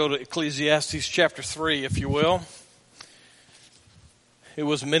Go to Ecclesiastes chapter 3, if you will. It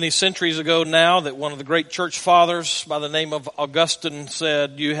was many centuries ago now that one of the great church fathers by the name of Augustine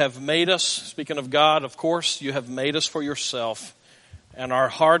said, "You have made us," speaking of God, of course, "you have made us for yourself, and our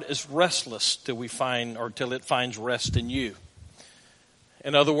heart is restless till it finds rest in you."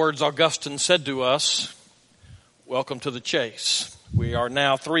 In other words, Augustine said to us, welcome to the chase. We are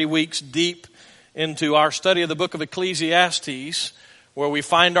now 3 weeks deep into our study of the book of Ecclesiastes, where we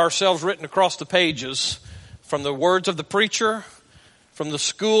find ourselves written across the pages from the words of the preacher, from the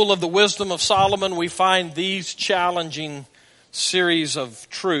school of the wisdom of Solomon. We find these challenging series of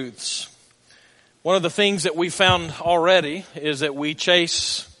truths. One of the things that we found already is that we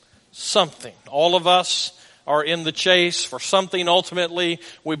chase something. All of us are in the chase for something. Ultimately,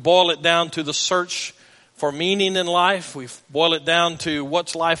 we boil it down to the search for meaning in life. We boil it down to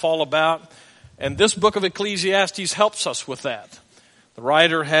what's life all about. And this book of Ecclesiastes helps us with that. The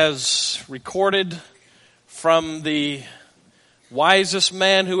writer has recorded from the wisest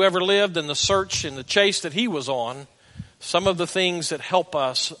man who ever lived and the search and the chase that he was on, some of the things that help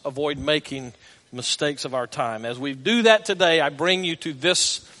us avoid making mistakes of our time. As we do that today, I bring you to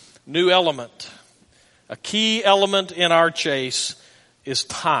this new element. A key element in our chase is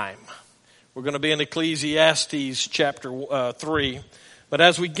time. We're going to be in Ecclesiastes chapter 3. But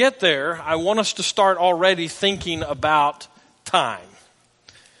as we get there, I want us to start already thinking about time.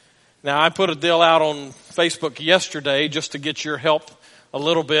 Now, I put a deal out on Facebook yesterday just to get your help a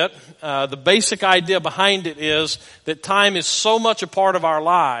little bit. The basic idea behind it is that time is so much a part of our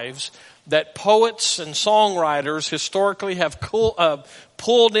lives that poets and songwriters historically have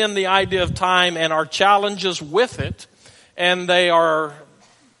pulled in the idea of time and our challenges with it, and they are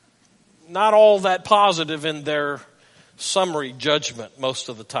not all that positive in their summary judgment most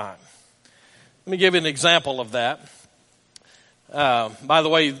of the time. Let me give you an example of that. By the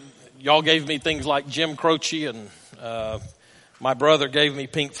way, y'all gave me things like Jim Croce, and my brother gave me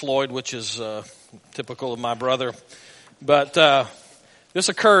Pink Floyd, which is typical of my brother. But this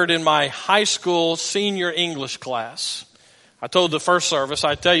occurred in my high school senior English class. I told the first service,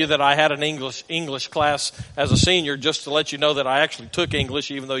 I tell you that I had an English class as a senior just to let you know that I actually took English,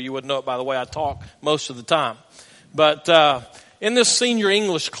 even though you wouldn't know it by the way I talk most of the time. But in this senior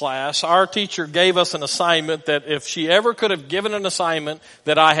English class, our teacher gave us an assignment that if she ever could have given an assignment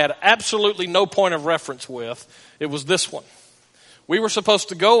that I had absolutely no point of reference with, it was this one. We were supposed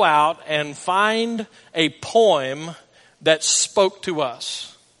to go out and find a poem that spoke to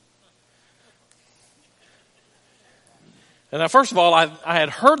us. And now, first of all, I had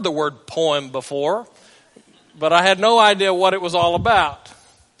heard the word poem before, but I had no idea what it was all about.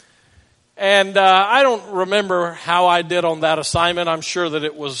 And I don't remember how I did on that assignment. I'm sure that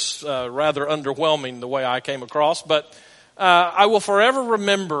it was rather underwhelming the way I came across. But I will forever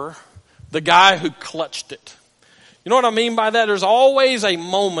remember the guy who clutched it. You know what I mean by that? There's always a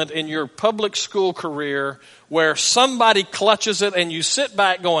moment in your public school career where somebody clutches it and you sit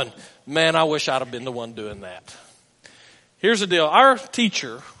back going, man, I wish I'd have been the one doing that. Here's the deal. Our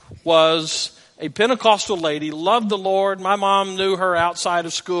teacher was a Pentecostal lady, loved the Lord. My mom knew her outside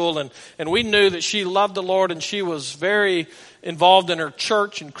of school, and we knew that she loved the Lord, and she was very involved in her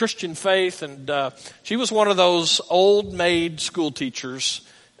church and Christian faith. And she was one of those old maid school teachers,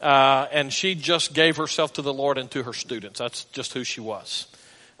 and she just gave herself to the Lord and to her students. That's just who she was.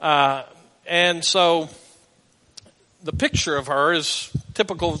 And so the picture of her is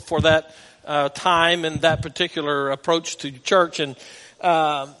typical for that time and that particular approach to church. And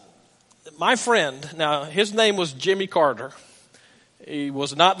my friend, now his name was Jimmy Carter. He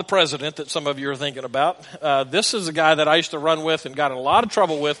was not the president that some of you are thinking about. This is a guy that I used to run with and got in a lot of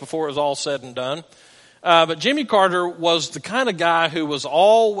trouble with before it was all said and done. But Jimmy Carter was the kind of guy who was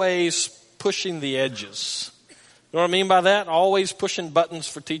always pushing the edges. You know what I mean by that? Always pushing buttons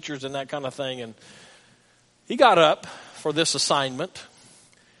for teachers and that kind of thing. And he got up for this assignment,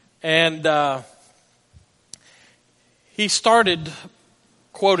 and he started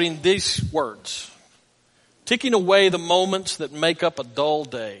quoting these words: ticking away the moments that make up a dull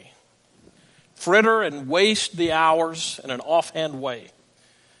day, fritter and waste the hours in an offhand way,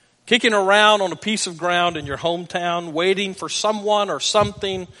 kicking around on a piece of ground in your hometown, waiting for someone or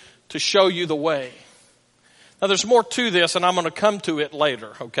something to show you the way. Now there's more to this, and I'm going to come to it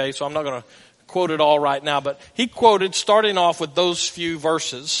later, okay? So I'm not going to quote it all right now, but he quoted starting off with those few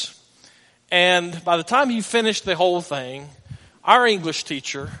verses, and by the time he finished the whole thing, our English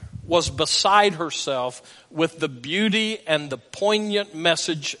teacher was beside herself with the beauty and the poignant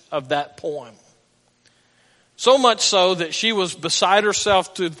message of that poem. So much so that she was beside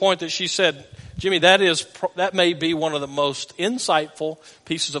herself to the point that she said, Jimmy, that may be one of the most insightful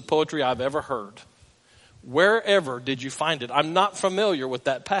pieces of poetry I've ever heard. Wherever did you find it? I'm not familiar with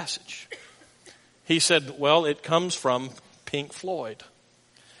that passage. He said, well, it comes from Pink Floyd.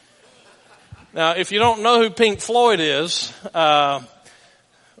 Now, if you don't know who Pink Floyd is, well,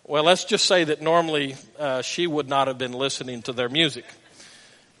 let's just say that normally she would not have been listening to their music.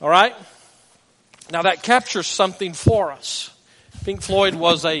 All right? Now, that captures something for us. Pink Floyd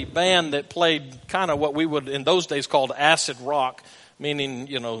was a band that played kind of what we would in those days called acid rock, meaning,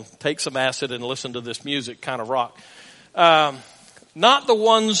 take some acid and listen to this music kind of rock. Not the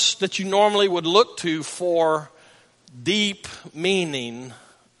ones that you normally would look to for deep meaning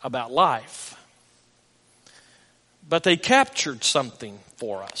about life. But they captured something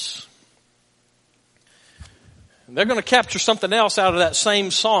for us. They're going to capture something else out of that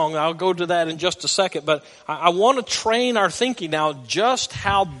same song. I'll go to that in just a second. But I want to train our thinking now just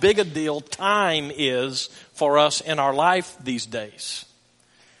how big a deal time is for us in our life these days.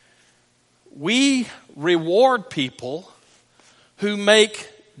 We reward people who make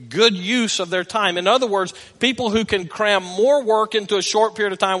good use of their time. In other words, people who can cram more work into a short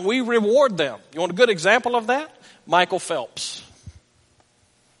period of time, we reward them. You want a good example of that? Michael Phelps.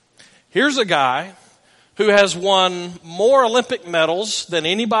 Here's a guy who has won more Olympic medals than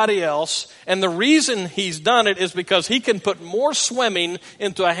anybody else. And the reason he's done it is because he can put more swimming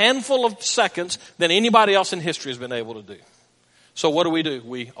into a handful of seconds than anybody else in history has been able to do. So what do?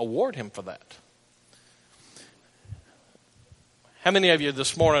 We award him for that. How many of you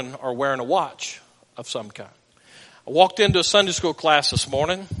this morning are wearing a watch of some kind? I walked into a Sunday school class this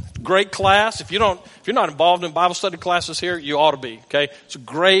morning. Great class. If you're not involved in Bible study classes here, you ought to be, okay? It's a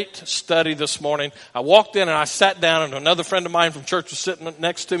great study this morning. I walked in and I sat down and another friend of mine from church was sitting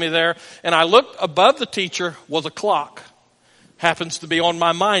next to me there. And I looked above the teacher was a clock. Happens to be on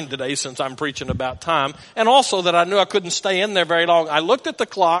my mind today since I'm preaching about time. And also that I knew I couldn't stay in there very long. I looked at the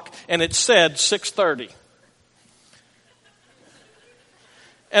clock and it said 6:30.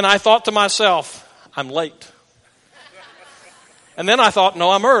 And I thought to myself, I'm late. And then I thought,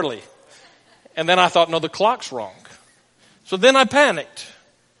 no, I'm early. And then I thought, no, the clock's wrong. So then I panicked.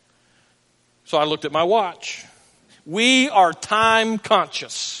 So I looked at my watch. We are time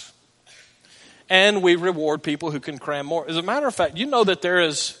conscious. And we reward people who can cram more. As a matter of fact, you know that there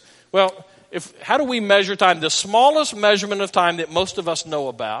is, how do we measure time? The smallest measurement of time that most of us know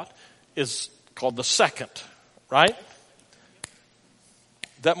about is called the second, right?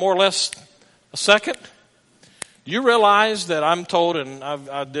 Is that more or less a second? Do you realize that I'm told, and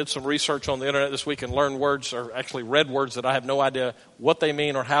I did some research on the internet this week and learned words, or actually read words that I have no idea what they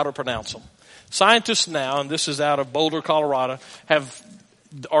mean or how to pronounce them. Scientists now, and this is out of Boulder, Colorado, have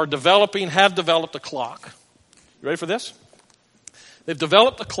developed a clock. You ready for this? They've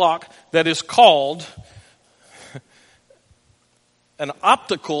developed a clock that is called an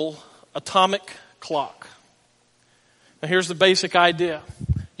optical atomic clock. Now here's the basic idea.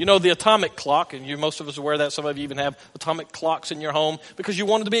 You know the atomic clock, and most of us are aware of that. Some of you even have atomic clocks in your home because you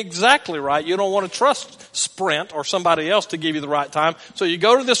want it to be exactly right. You don't want to trust Sprint or somebody else to give you the right time. So you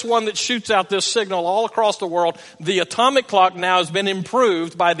go to this one that shoots out this signal all across the world. The atomic clock now has been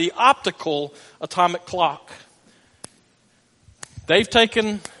improved by the optical atomic clock. They've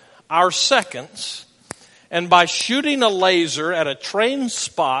taken our seconds, and by shooting a laser at a trained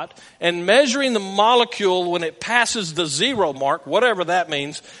spot and measuring the molecule when it passes the zero mark, whatever that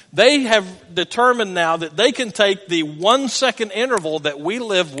means, they have determined now that they can take the 1 second interval that we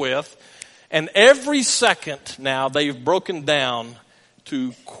live with, and every second now they've broken down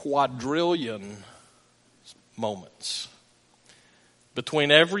to quadrillion moments. Between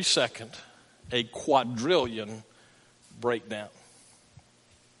every second, a quadrillion breakdown.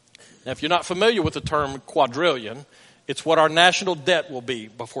 Now, if you're not familiar with the term quadrillion, it's what our national debt will be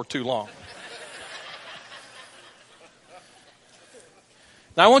before too long.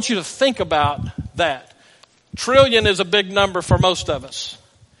 Now, I want you to think about that. Trillion is a big number for most of us.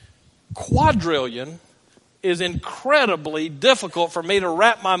 Quadrillion is incredibly difficult for me to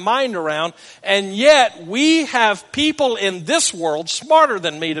wrap my mind around, and yet we have people in this world, smarter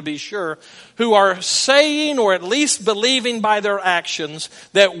than me to be sure, who are saying or at least believing by their actions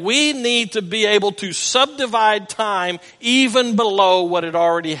that we need to be able to subdivide time even below what it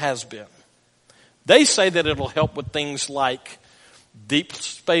already has been. They say that it'll help with things like deep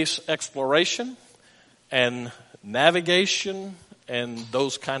space exploration and navigation and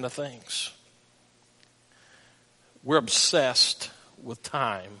those kind of things. We're obsessed with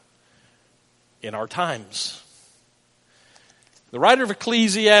time in our times. The writer of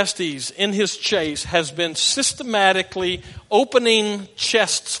Ecclesiastes in his chase has been systematically opening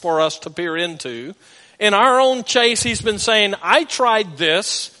chests for us to peer into. In our own chase, he's been saying, I tried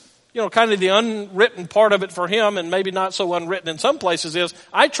this. Kind of the unwritten part of it for him, and maybe not so unwritten in some places, is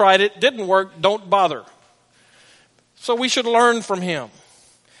I tried it, didn't work, don't bother. So we should learn from him.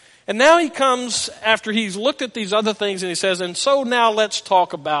 And now he comes after he's looked at these other things and he says, and so now let's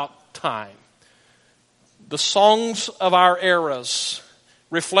talk about time. The songs of our eras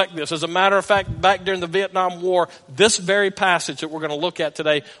reflect this. As a matter of fact, back during the Vietnam War, this very passage that we're going to look at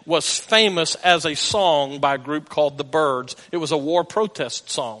today was famous as a song by a group called the Byrds. It was a war protest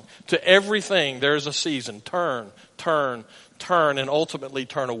song. To everything, there's a season. Turn, turn, turn, and ultimately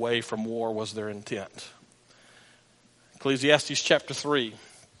turn away from war was their intent. Ecclesiastes chapter 3.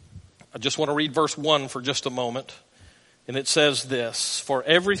 I just want to read verse 1 for just a moment. And it says this, for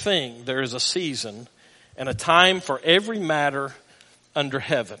everything there is a season and a time for every matter under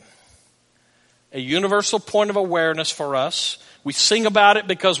heaven. A universal point of awareness for us. We sing about it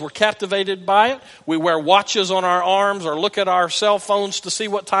because we're captivated by it. We wear watches on our arms or look at our cell phones to see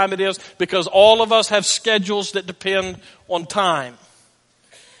what time it is because all of us have schedules that depend on time.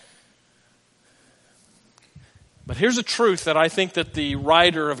 But here's a truth that I think that the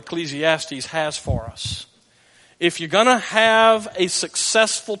writer of Ecclesiastes has for us. If you're going to have a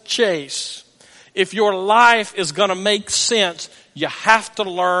successful chase, if your life is going to make sense, you have to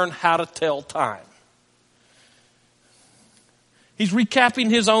learn how to tell time. He's recapping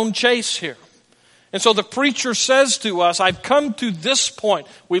his own chase here. And so the preacher says to us, I've come to this point.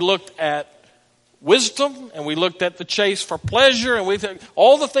 We looked at wisdom, and we looked at the chase for pleasure, and we've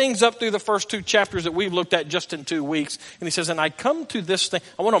all the things up through the first 2 chapters that we've looked at just in 2 weeks. And he says, and I come to this thing.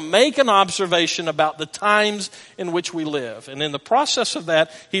 I want to make an observation about the times in which we live. And in the process of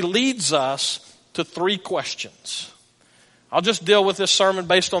that, he leads us to 3 questions. I'll just deal with this sermon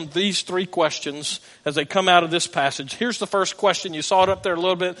based on these 3 questions as they come out of this passage. Here's the first question. You saw it up there a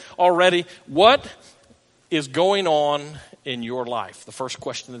little bit already. What is going on in your life? The first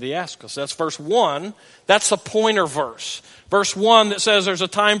question that he asks us. That's verse 1. That's a pointer verse. Verse 1 that says there's a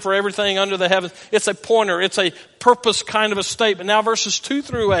time for everything under the heavens. It's a pointer. It's a purpose kind of a statement. Now verses 2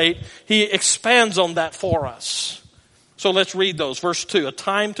 through 8, he expands on that for us. So let's read those. Verse 2, a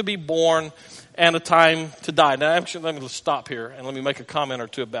time to be born and a time to die. Now actually, let me stop here and let me make a comment or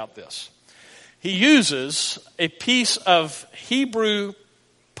 2 about this. He uses a piece of Hebrew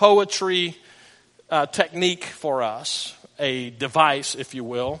poetry technique for us, a device, if you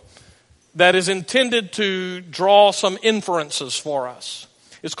will, that is intended to draw some inferences for us.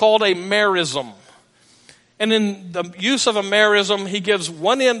 It's called a merism. And in the use of a merism, he gives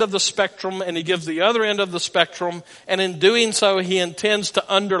one end of the spectrum and he gives the other end of the spectrum. And in doing so, he intends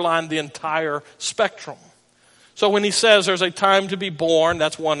to underline the entire spectrum. So when he says there's a time to be born,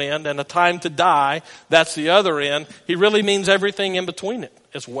 that's one end, and a time to die, that's the other end, he really means everything in between it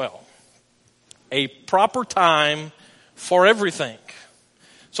as well. A proper time for everything.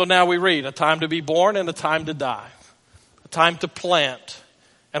 So now we read a time to be born and a time to die. A time to plant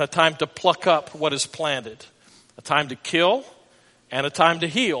and a time to pluck up what is planted. A time to kill and a time to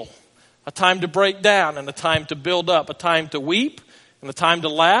heal. A time to break down and a time to build up. A time to weep and a time to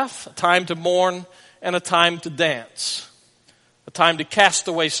laugh. A time to mourn and a time to dance. A time to cast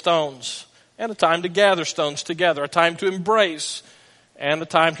away stones and a time to gather stones together. A time to embrace and a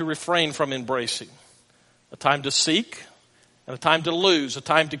time to refrain from embracing. A time to seek and a time to lose. A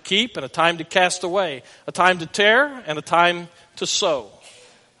time to keep and a time to cast away. A time to tear and a time to sow.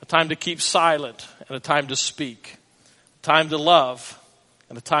 A time to keep silent and a time to speak. A time to love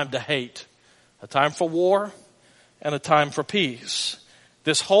and a time to hate. A time for war and a time for peace.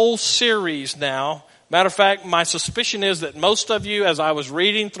 This whole series now, matter of fact, my suspicion is that most of you, as I was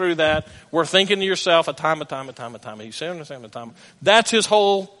reading through that, were thinking to yourself, a time, a time, a time, a time. Are you saying a time? That's his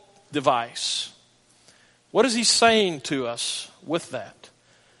whole device. What is he saying to us with that?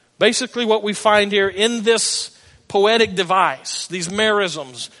 Basically what we find here in this poetic device, these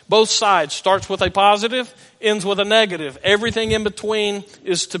merisms, both sides, starts with a positive, ends with a negative. Everything in between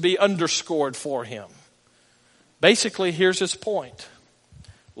is to be underscored for him. Basically, here's his point.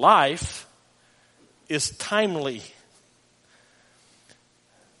 Life is timely.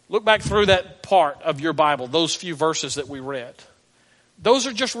 Look back through that part of your Bible, those few verses that we read. Those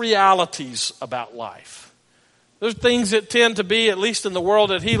are just realities about life. There's things that tend to be, at least in the world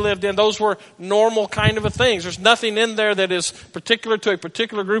that he lived in, those were normal kind of things. There's nothing in there that is particular to a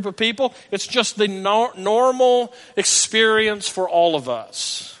particular group of people. It's just the normal experience for all of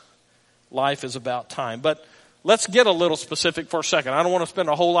us. Life is about time. But let's get a little specific for a second. I don't want to spend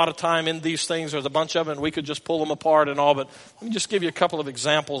a whole lot of time in these things. There's a bunch of them, and we could just pull them apart and all, but let me just give you a couple of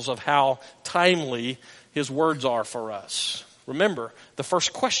examples of how timely his words are for us. Remember, the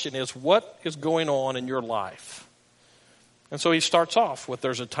first question is, what is going on in your life? And so he starts off with,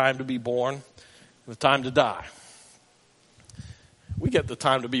 there's a time to be born and a time to die. We get the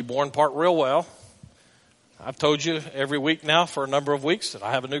time to be born part real well. I've told you every week now for a number of weeks that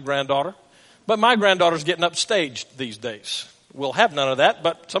I have a new granddaughter. But my granddaughter's getting upstaged these days. We'll have none of that,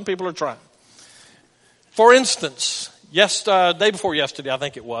 but some people are trying. For instance, day before yesterday, I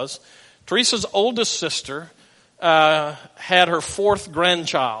think it was, Teresa's oldest sister had her fourth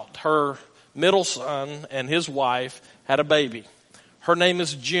grandchild. Her middle son and his wife had a baby. Her name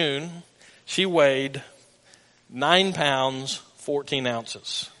is June. She weighed 9 pounds, 14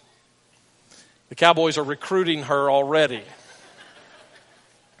 ounces. The Cowboys are recruiting her already.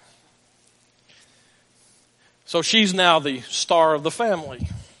 So she's now the star of the family.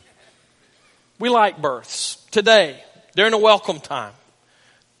 We like births. Today, during a welcome time,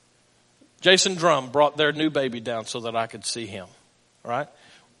 Jason Drum brought their new baby down so that I could see him. Right?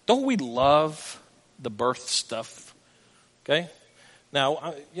 Don't we love the birth stuff? Okay?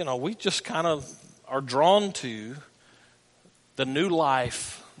 Now, we just kind of are drawn to the new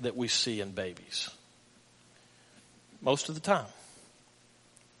life that we see in babies. Most of the time.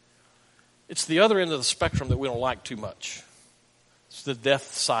 It's the other end of the spectrum that we don't like too much. It's the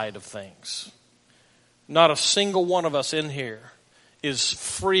death side of things. Not a single one of us in here is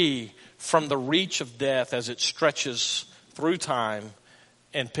free from the reach of death as it stretches through time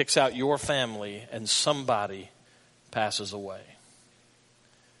and picks out your family and somebody passes away.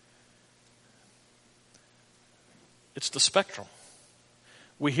 It's the spectrum.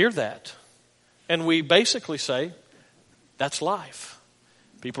 We hear that and we basically say, that's life.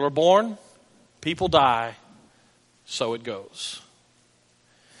 People are born, people die, so it goes.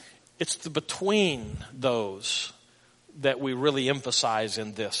 It's the between those that we really emphasize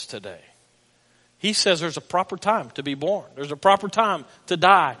in this today. He says there's a proper time to be born. There's a proper time to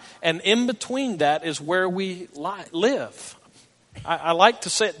die. And in between that is where we live. I like to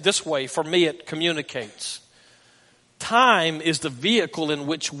say it this way. For me, it communicates. Time is the vehicle in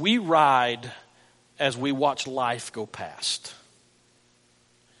which we ride as we watch life go past.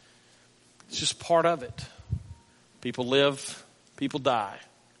 It's just part of it. People live, people die.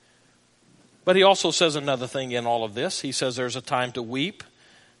 But he also says another thing in all of this. He says there's a time to weep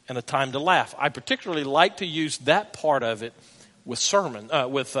and a time to laugh. I particularly like to use that part of it with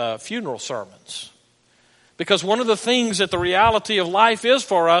funeral sermons. Because one of the things that the reality of life is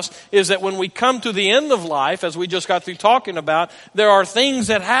for us is that when we come to the end of life, as we just got through talking about, there are things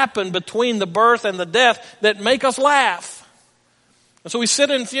that happen between the birth and the death that make us laugh. And so we sit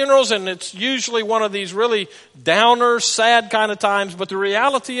in funerals and it's usually one of these really downer, sad kind of times. But the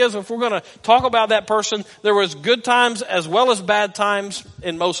reality is if we're going to talk about that person, there was good times as well as bad times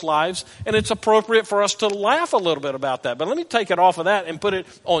in most lives. And it's appropriate for us to laugh a little bit about that. But let me take it off of that and put it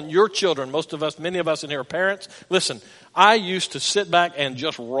on your children. Many of us in here are parents. Listen, I used to sit back and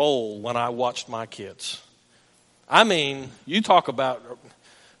just roll when I watched my kids. I mean, you talk about,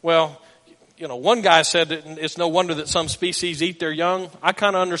 one guy said that it's no wonder that some species eat their young. I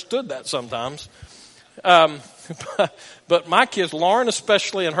kind of understood that sometimes. But my kids, Lauren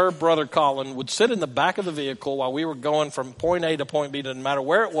especially, and her brother Colin, would sit in the back of the vehicle while we were going from point A to point B, didn't matter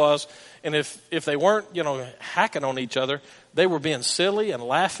where it was. And if they weren't, hacking on each other, they were being silly and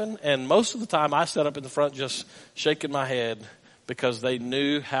laughing. And most of the time I sat up in the front just shaking my head because they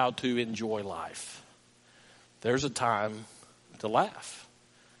knew how to enjoy life. There's a time to laugh.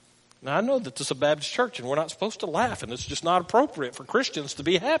 Now, I know that this is a Baptist church and we're not supposed to laugh and it's just not appropriate for Christians to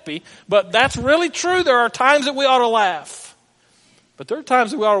be happy, but that's really true. There are times that we ought to laugh, but there are times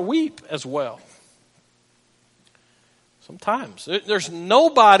that we ought to weep as well. Sometimes. There's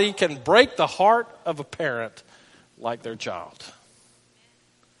nobody can break the heart of a parent like their child.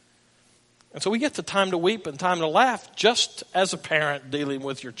 And so we get the time to weep and time to laugh just as a parent dealing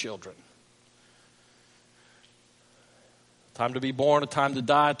with your children. Time to be born, a time to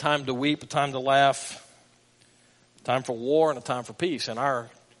die, a time to weep, a time to laugh, a time for war and a time for peace. In our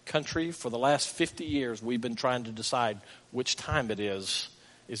country, for the last 50 years, we've been trying to decide which time it is.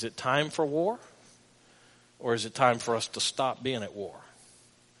 Is it time for war? Or is it time for us to stop being at war?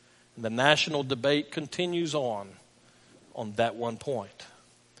 And the national debate continues on that one point.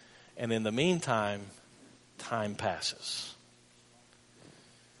 And in the meantime, time passes.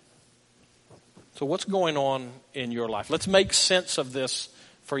 So what's going on in your life? Let's make sense of this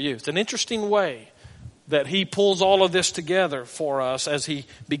for you. It's an interesting way that he pulls all of this together for us as he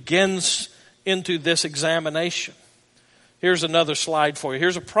begins into this examination. Here's another slide for you.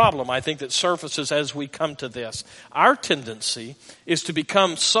 Here's a problem I think that surfaces as we come to this. Our tendency is to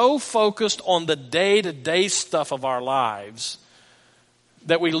become so focused on the day-to-day stuff of our lives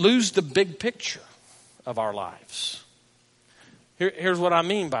that we lose the big picture of our lives. Here's what I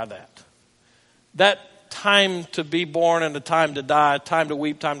mean by that. That time to be born and the time to die, time to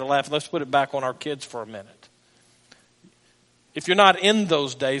weep, time to laugh, let's put it back on our kids for a minute. If you're not in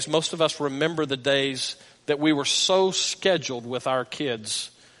those days, most of us remember the days that we were so scheduled with our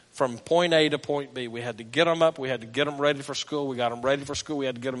kids from point A to point B. We had to get them up. We had to get them ready for school. We got them ready for school. We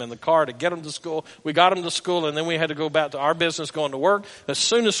had to get them in the car to get them to school. We got them to school, and then we had to go back to our business going to work. As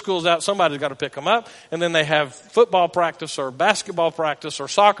soon as school's out, somebody's got to pick them up. And then they have football practice or basketball practice or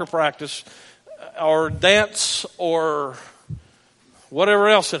soccer practice or dance or whatever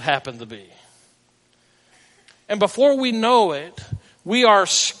else it happened to be. And before we know it, we are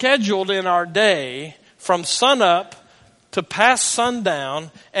scheduled in our day from sunup to past sundown,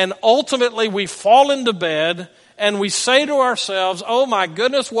 and ultimately we fall into bed and we say to ourselves, oh my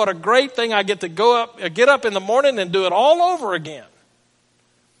goodness, what a great thing I get to get up in the morning and do it all over again.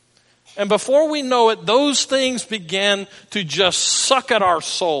 And before we know it, those things begin to just suck at our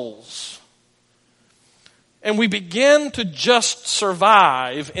souls. And we begin to just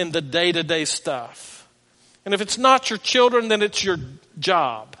survive in the day-to-day stuff. And if it's not your children, then it's your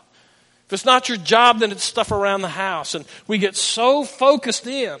job. If it's not your job, then it's stuff around the house. And we get so focused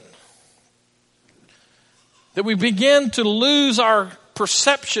in that we begin to lose our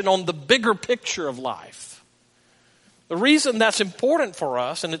perception on the bigger picture of life. The reason that's important for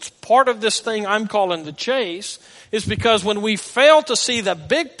us, and it's part of this thing I'm calling the chase, is because when we fail to see the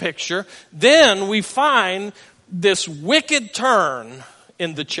big picture, then we find this wicked turn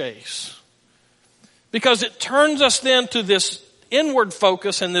in the chase. Because it turns us then to this inward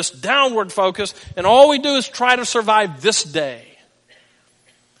focus and this downward focus, and all we do is try to survive this day.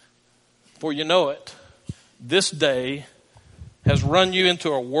 Before you know it, this day has run you into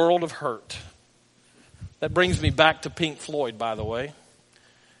a world of hurt. That brings me back to Pink Floyd, by the way.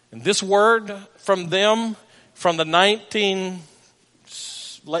 And this word from them, from the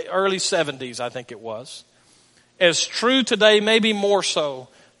early 70s, I think it was, is true today, maybe more so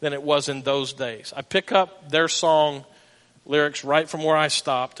than it was in those days. I pick up their song lyrics right from where I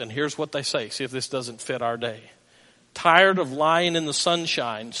stopped, and here's what they say. See if this doesn't fit our day. Tired of lying in the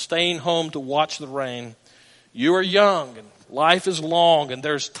sunshine, staying home to watch the rain. You are young, and life is long, and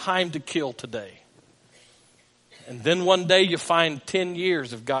there's time to kill today. And then one day you find 10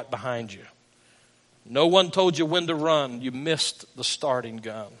 years have got behind you. No one told you when to run. You missed the starting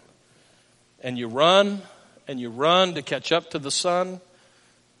gun. And you run to catch up to the sun,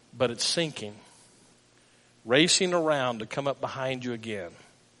 but it's sinking. Racing around to come up behind you again.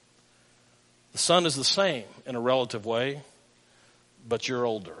 The sun is the same in a relative way, but you're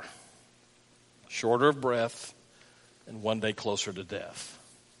older, shorter of breath, and one day closer to death.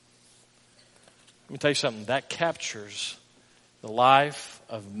 Let me tell you something. That captures the life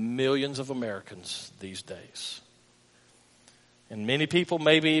of millions of Americans these days. And many people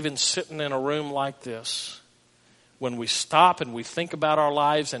maybe even sitting in a room like this, when we stop and we think about our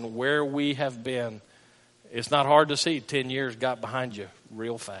lives and where we have been, it's not hard to see 10 years got behind you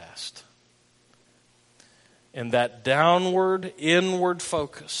real fast. And that downward, inward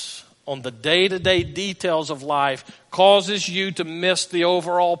focus on the day-to-day details of life causes you to miss the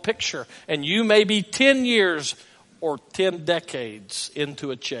overall picture. And you may be 10 years or 10 decades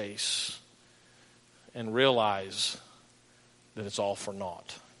into a chase and realize that it's all for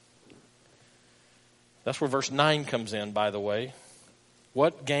naught. That's where verse 9 comes in, by the way.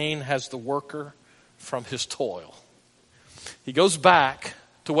 What gain has the worker from his toil? He goes back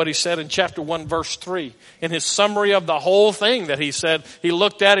to what he said in chapter 1, verse 3. In his summary of the whole thing that he said, he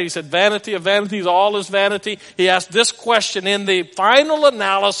looked at it, he said, vanity of vanities, all is vanity. He asked this question in the final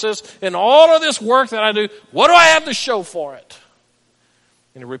analysis, in all of this work that I do, what do I have to show for it?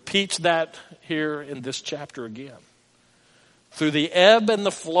 And he repeats that here in this chapter again. Through the ebb and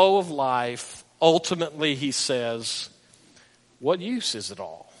the flow of life, ultimately he says, what use is it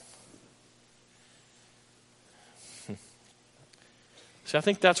all? See, I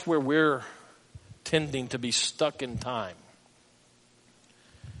think that's where we're tending to be stuck in time.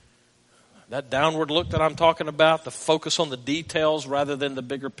 That downward look that I'm talking about, the focus on the details rather than the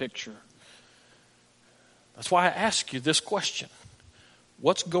bigger picture. That's why I ask you this question.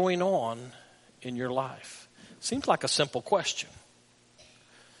 What's going on in your life? Seems like a simple question.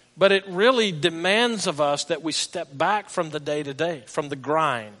 But it really demands of us that we step back from the day-to-day, from the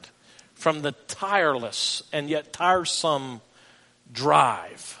grind, from the tireless and yet tiresome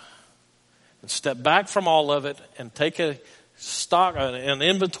drive, and step back from all of it and take an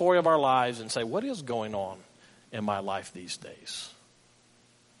inventory of our lives and say, what is going on in my life these days?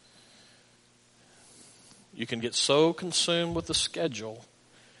 You can get so consumed with the schedule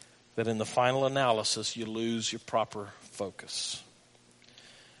that in the final analysis you lose your proper focus.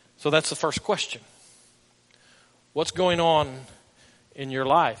 So that's the first question. What's going on in your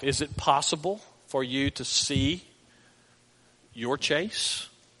life? Is it possible for you to see your chase?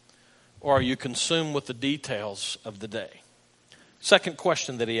 Or are you consumed with the details of the day? Second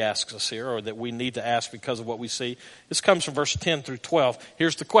question that he asks us here, or that we need to ask because of what we see, this comes from verse 10 through 12.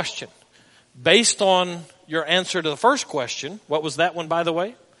 Here's the question. Based on your answer to the first question, what was that one, by the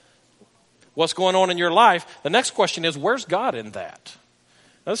way? What's going on in your life? The next question is, where's God in that?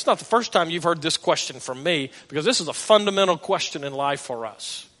 Now, this is not the first time you've heard this question from me, because this is a fundamental question in life for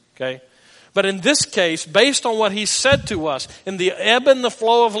us. Okay? But in this case, based on what he said to us, in the ebb and the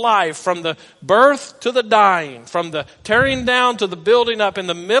flow of life, from the birth to the dying, from the tearing down to the building up, in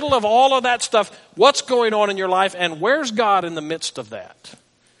the middle of all of that stuff, what's going on in your life, and where's God in the midst of that?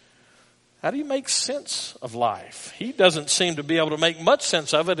 How do you make sense of life? He doesn't seem to be able to make much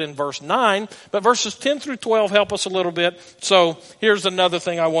sense of it in verse 9, but verses 10 through 12 help us a little bit. So here's another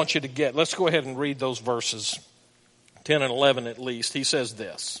thing I want you to get. Let's go ahead and read those verses, 10 and 11 at least. He says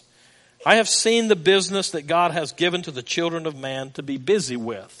this, I have seen the business that God has given to the children of man to be busy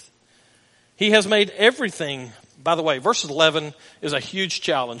with. He has made everything, by the way, verse 11 is a huge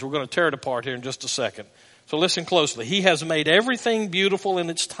challenge. We're going to tear it apart here in just a second. So listen closely. He has made everything beautiful in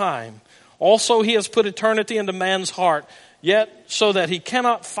its time. Also, he has put eternity into man's heart, yet so that he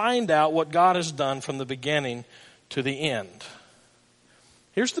cannot find out what God has done from the beginning to the end.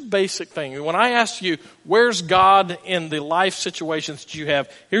 Here's the basic thing. When I ask you, where's God in the life situations that you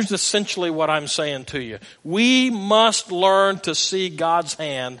have, here's essentially what I'm saying to you. We must learn to see God's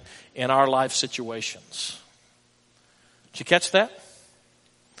hand in our life situations. Did you catch that?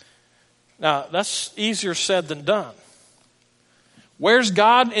 Now, that's easier said than done. Where's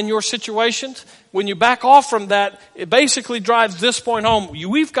God in your situations? When you back off from that, it basically drives this point home.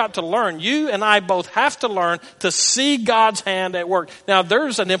 We've got to learn. You and I both have to learn to see God's hand at work. Now,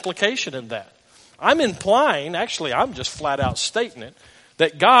 there's an implication in that. I'm implying, actually, I'm just flat out stating it,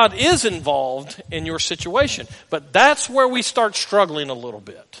 that God is involved in your situation. But that's where we start struggling a little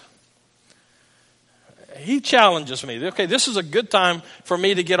bit. He challenges me. Okay, this is a good time for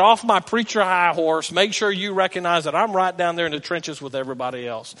me to get off my preacher high horse. Make sure you recognize that I'm right down there in the trenches with everybody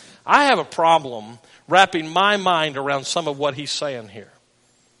else. I have a problem wrapping my mind around some of what he's saying here.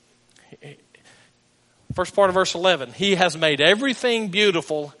 First part of verse 11. He has made everything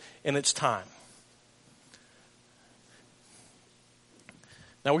beautiful in its time.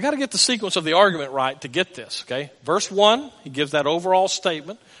 Now we got to get the sequence of the argument right to get this, okay? Verse 1, he gives that overall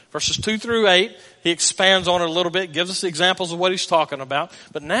statement. Verses 2 through 8, he expands on it a little bit, gives us the examples of what he's talking about.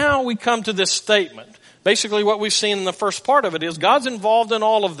 But now we come to this statement. Basically what we've seen in the first part of it is God's involved in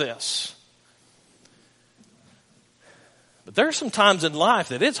all of this. But there are some times in life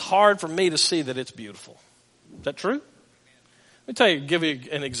that it's hard for me to see that it's beautiful. Is that true? Let me give you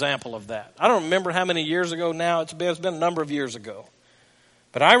an example of that. I don't remember how many years ago now. It's been a number of years ago.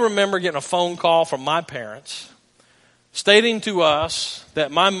 But I remember getting a phone call from my parents stating to us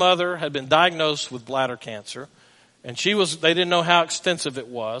that my mother had been diagnosed with bladder cancer, and they didn't know how extensive it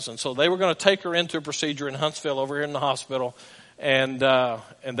was, and so they were going to take her into a procedure in Huntsville over here in the hospital, and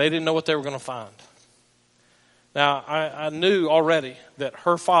they didn't know what they were going to find. Now, I knew already that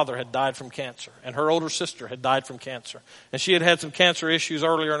her father had died from cancer, and her older sister had died from cancer. And she had had some cancer issues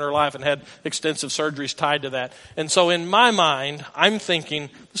earlier in her life and had extensive surgeries tied to that. And so in my mind, I'm thinking,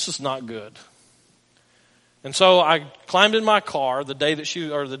 this is not good. And so I climbed in my car the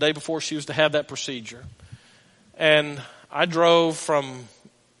day before she was to have that procedure. And I drove from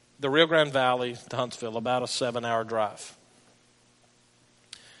the Rio Grande Valley to Huntsville, about a 7-hour drive.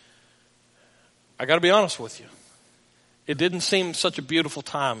 I got to be honest with you. It didn't seem such a beautiful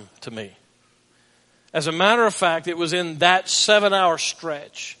time to me. As a matter of fact, it was in that 7-hour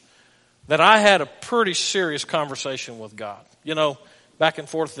stretch that I had a pretty serious conversation with God. Back and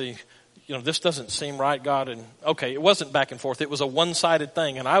forth, this doesn't seem right, God. And okay, it wasn't back and forth. It was a one-sided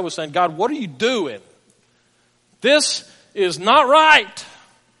thing. And I was saying, God, what are you doing? This is not right.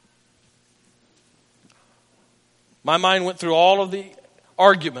 My mind went through all of the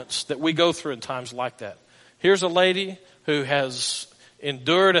arguments that we go through in times like that. Here's a lady who has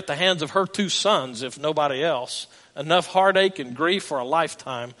endured at the hands of her 2 sons, if nobody else, enough heartache and grief for a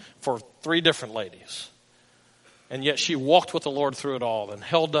lifetime for 3 different ladies. And yet she walked with the Lord through it all and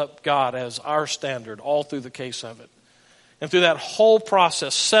held up God as our standard all through the case of it. And through that whole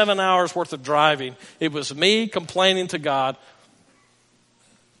process, 7 hours worth of driving, it was me complaining to God,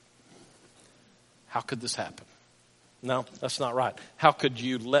 how could this happen? No, that's not right. How could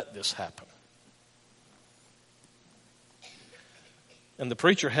you let this happen? And the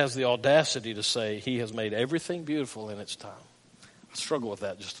preacher has the audacity to say he has made everything beautiful in its time. I struggle with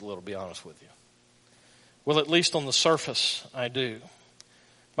that just a little, to be honest with you. Well, at least on the surface, I do.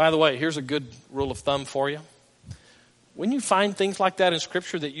 By the way, here's a good rule of thumb for you. When you find things like that in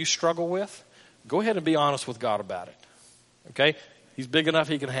Scripture that you struggle with, go ahead and be honest with God about it. Okay? He's big enough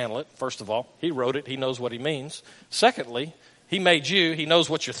he can handle it, first of all. He wrote it. He knows what he means. Secondly, he made you. He knows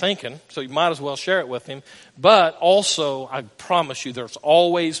what you're thinking, so you might as well share it with him. But also, I promise you, there's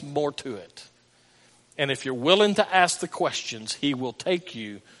always more to it. And if you're willing to ask the questions, he will take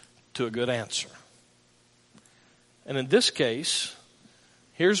you to a good answer. And in this case,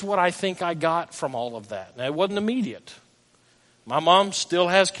 here's what I think I got from all of that. Now, it wasn't immediate. My mom still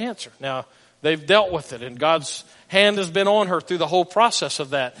has cancer. Now, they've dealt with it, and God's hand has been on her through the whole process of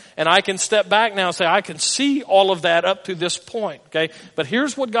that. And I can step back now and say, I can see all of that up to this point, okay? But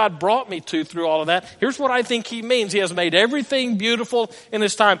here's what God brought me to through all of that. Here's what I think he means. He has made everything beautiful in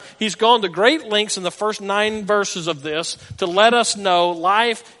his time. He's gone to great lengths in the first 9 verses of this to let us know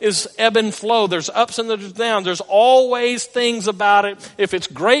life is ebb and flow. There's ups and there's downs. There's always things about it. If it's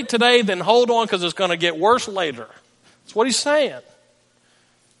great today, then hold on because it's going to get worse later. That's what he's saying.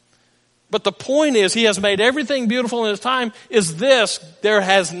 But the point is, he has made everything beautiful in his time, is this: there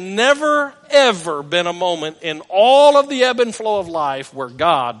has never, ever been a moment in all of the ebb and flow of life where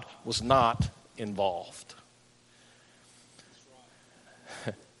God was not involved.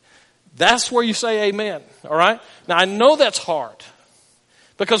 That's where you say amen, all right? Now, I know that's hard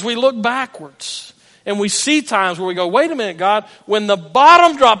because we look backwards and we see times where we go, wait a minute, God, when the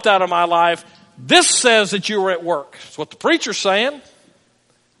bottom dropped out of my life, this says that you were at work. That's what the preacher's saying.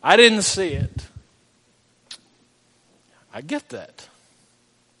 I didn't see it. I get that.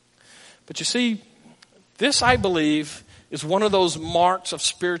 But you see, this, I believe, is one of those marks of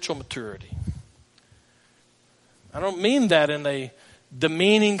spiritual maturity. I don't mean that in a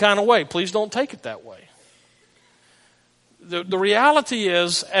demeaning kind of way. Please don't take it that way. The reality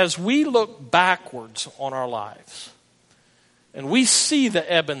is, as we look backwards on our lives, and we see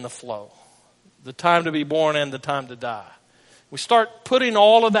the ebb and the flow, the time to be born and the time to die, we start putting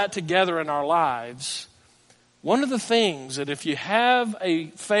all of that together in our lives. One of the things that if you have a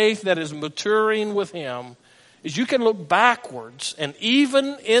faith that is maturing with him is you can look backwards, and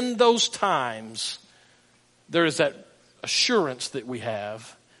even in those times, there is that assurance that we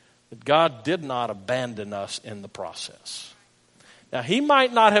have that God did not abandon us in the process. Now, he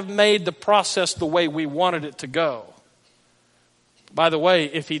might not have made the process the way we wanted it to go. By the way,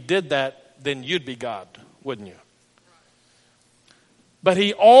 if he did that, then you'd be God, wouldn't you? But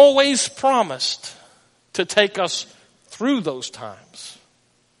he always promised to take us through those times.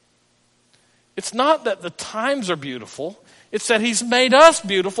 It's not that the times are beautiful. It's that he's made us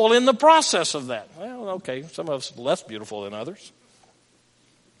beautiful in the process of that. Well, okay, some of us are less beautiful than others.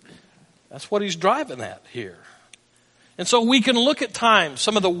 That's what he's driving at here. And so we can look at times,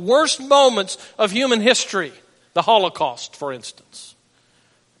 some of the worst moments of human history, the Holocaust, for instance.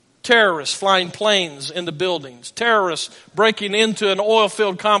 Terrorists flying planes into buildings. Terrorists breaking into an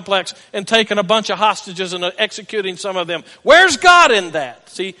oil-filled complex and taking a bunch of hostages and executing some of them. Where's God in that?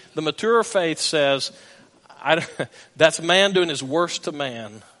 See, the mature faith says, that's man doing his worst to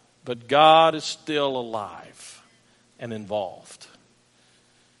man, but God is still alive and involved.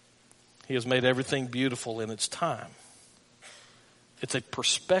 He has made everything beautiful in its time. It's a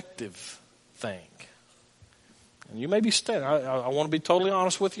perspective thing. And you may be standing, I want to be totally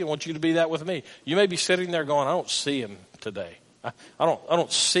honest with you. I want you to be that with me. You may be sitting there going, I don't see him today. I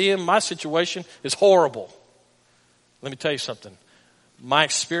don't see him. My situation is horrible. Let me tell you something. My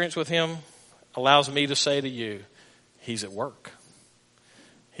experience with him allows me to say to you, he's at work.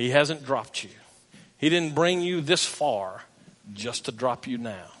 He hasn't dropped you. He didn't bring you this far just to drop you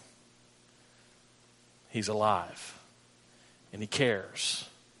now. He's alive. And he cares.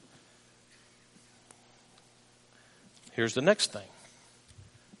 Here's the next thing.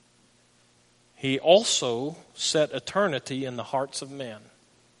 He also set eternity in the hearts of men.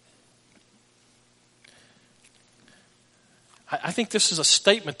 I think this is a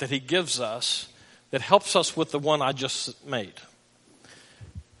statement that he gives us that helps us with the one I just made.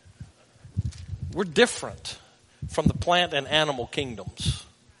 We're different from the plant and animal kingdoms.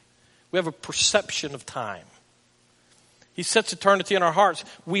 We have a perception of time. He sets eternity in our hearts.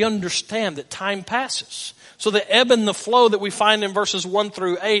 We understand that time passes. So the ebb and the flow that we find in verses 1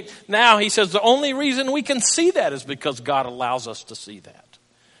 through 8, now he says the only reason we can see that is because God allows us to see that.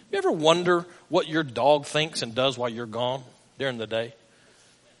 You ever wonder what your dog thinks and does while you're gone during the day?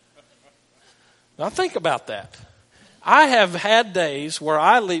 Now think about that. I have had days where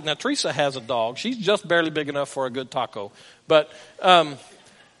I leave. Now Teresa has a dog. She's just barely big enough for a good taco. But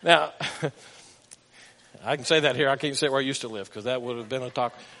now I can say that here. I can't say it where I used to live because that would have been a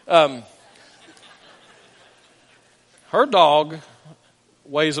taco. Her dog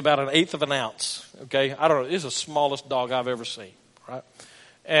weighs about 1/8 of an ounce. Okay, I don't know. It's the smallest dog I've ever seen. Right,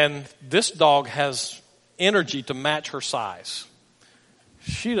 and this dog has energy to match her size.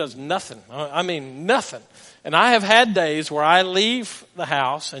 She does nothing. I mean, nothing. And I have had days where I leave the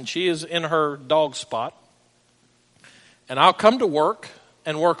house and she is in her dog spot. And I'll come to work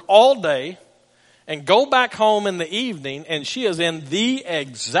and work all day and go back home in the evening and she is in the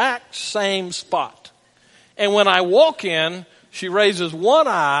exact same spot. And when I walk in, she raises one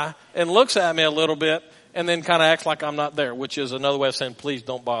eye and looks at me a little bit and then kind of acts like I'm not there, which is another way of saying, please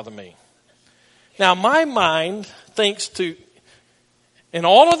don't bother me. Now, my mind thinks in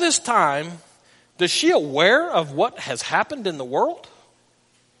all of this time, is she aware of what has happened in the world?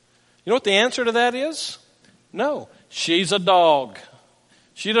 You know what the answer to that is? No. She's a dog.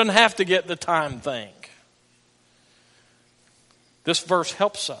 She doesn't have to get the time thing. This verse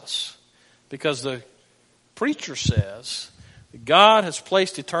helps us because the preacher says that God has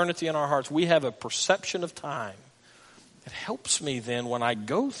placed eternity in our hearts. We have a perception of time. It helps me then when I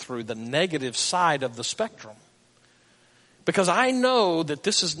go through the negative side of the spectrum. Because I know that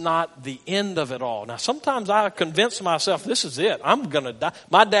this is not the end of it all. Now, sometimes I convince myself, this is it. I'm going to die.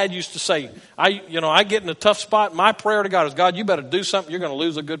 My dad used to say, I get in a tough spot. My prayer to God is, God, you better do something. You're going to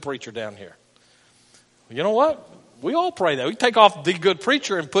lose a good preacher down here. You know what? We all pray that. We take off the good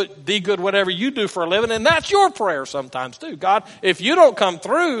preacher and put the good whatever you do for a living. And that's your prayer sometimes too. God, if you don't come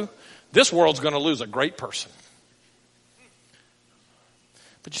through, this world's going to lose a great person.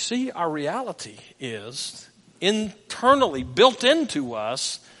 But you see, our reality is internally built into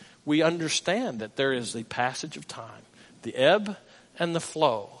us, we understand that there is the passage of time, the ebb and the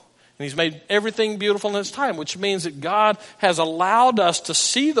flow. And he's made everything beautiful in his time, which means that God has allowed us to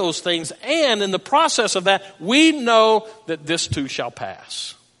see those things. And in the process of that, we know that this too shall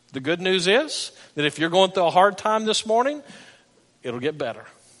pass. The good news is that if you're going through a hard time this morning, it'll get better.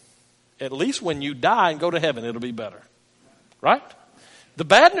 At least when you die and go to heaven, it'll be better. Right? The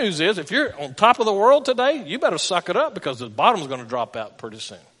bad news is if you're on top of the world today, you better suck it up because the bottom's going to drop out pretty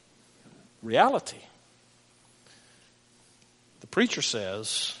soon. Reality. The preacher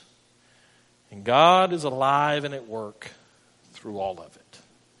says, and God is alive and at work through all of it.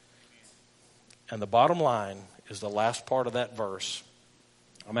 And the bottom line is the last part of that verse.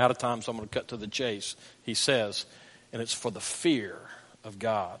 I'm out of time, so I'm going to cut to the chase. He says, and it's for the fear of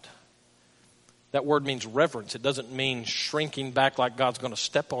God. That word means reverence. It doesn't mean shrinking back like God's going to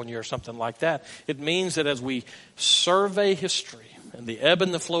step on you or something like that. It means that as we survey history and the ebb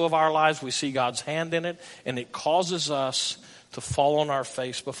and the flow of our lives, we see God's hand in it, and it causes us to fall on our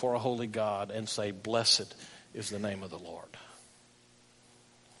face before a holy God and say, blessed is the name of the Lord.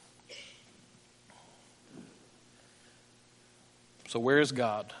 So where is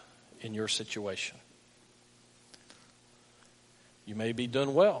God in your situation? You may be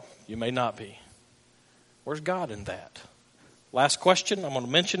doing well. You may not be. Where's God in that? Last question. I'm going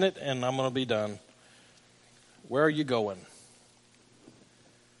to mention it and I'm going to be done. Where are you going?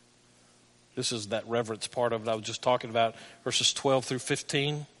 This is that reverence part of it I was just talking about. Verses 12 through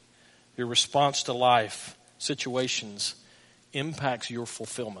 15. Your response to life, situations, impacts your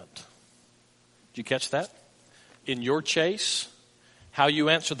fulfillment. Did you catch that? In your chase, how you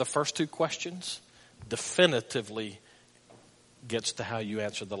answer the first two questions definitively gets to how you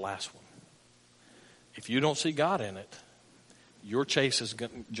answer the last one. If you don't see God in it, your chase has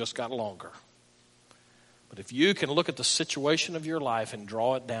just got longer. But if you can look at the situation of your life and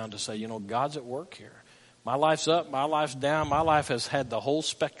draw it down to say, you know, God's at work here. My life's up, my life's down, my life has had the whole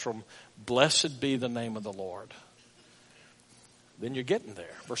spectrum. Blessed be the name of the Lord. Then you're getting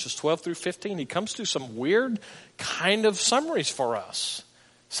there. Verses 12 through 15, he comes to some weird kind of summaries for us.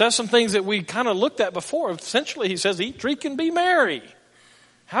 Says some things that we kind of looked at before. Essentially, he says, eat, drink, and be merry.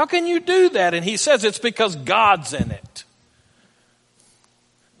 How can you do that? And he says it's because God's in it.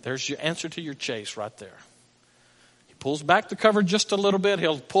 There's your answer to your chase right there. He pulls back the cover just a little bit.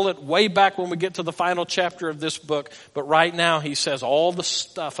 He'll pull it way back when we get to the final chapter of this book. But right now he says all the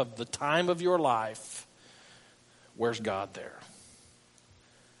stuff of the time of your life. Where's God there?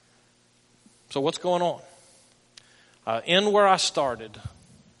 So what's going on? End where I started.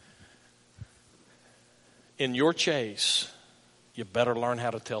 In your chase, you better learn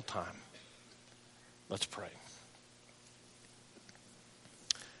how to tell time. Let's pray.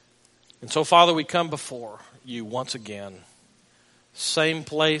 And so, Father, we come before you once again. Same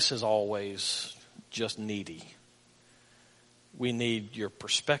place as always, just needy. We need your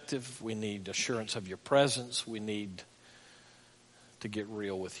perspective. We need assurance of your presence. We need to get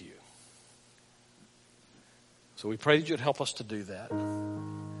real with you. So we pray that you'd help us to do that.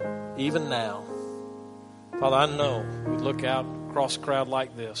 Even now. Father, I know we look out across a crowd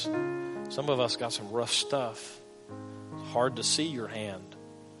like this. Some of us got some rough stuff. It's hard to see your hand.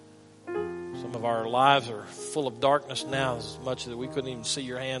 Some of our lives are full of darkness now, as much that we couldn't even see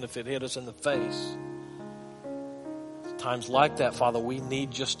your hand if it hit us in the face. Times like that, Father, we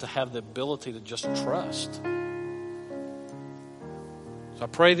need just to have the ability to just trust. So I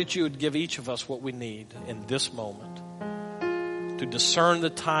pray that you would give each of us what we need in this moment to discern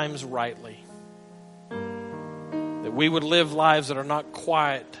the times rightly. That we would live lives that are not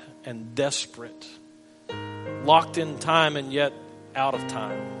quiet and desperate, locked in time and yet out of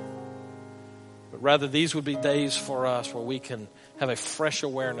time. But rather, these would be days for us where we can have a fresh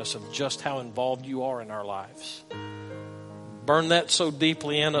awareness of just how involved you are in our lives. Burn that so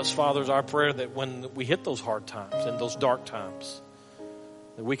deeply in us, Father, is our prayer, that when we hit those hard times and those dark times,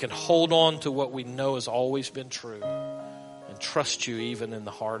 that we can hold on to what we know has always been true and trust you even in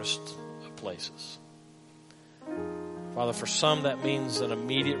the hardest of places. Father, for some that means an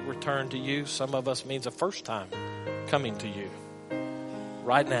immediate return to you. Some of us means a first time coming to you.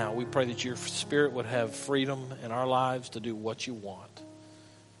 Right now, we pray that your Spirit would have freedom in our lives to do what you want.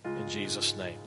 In Jesus' name.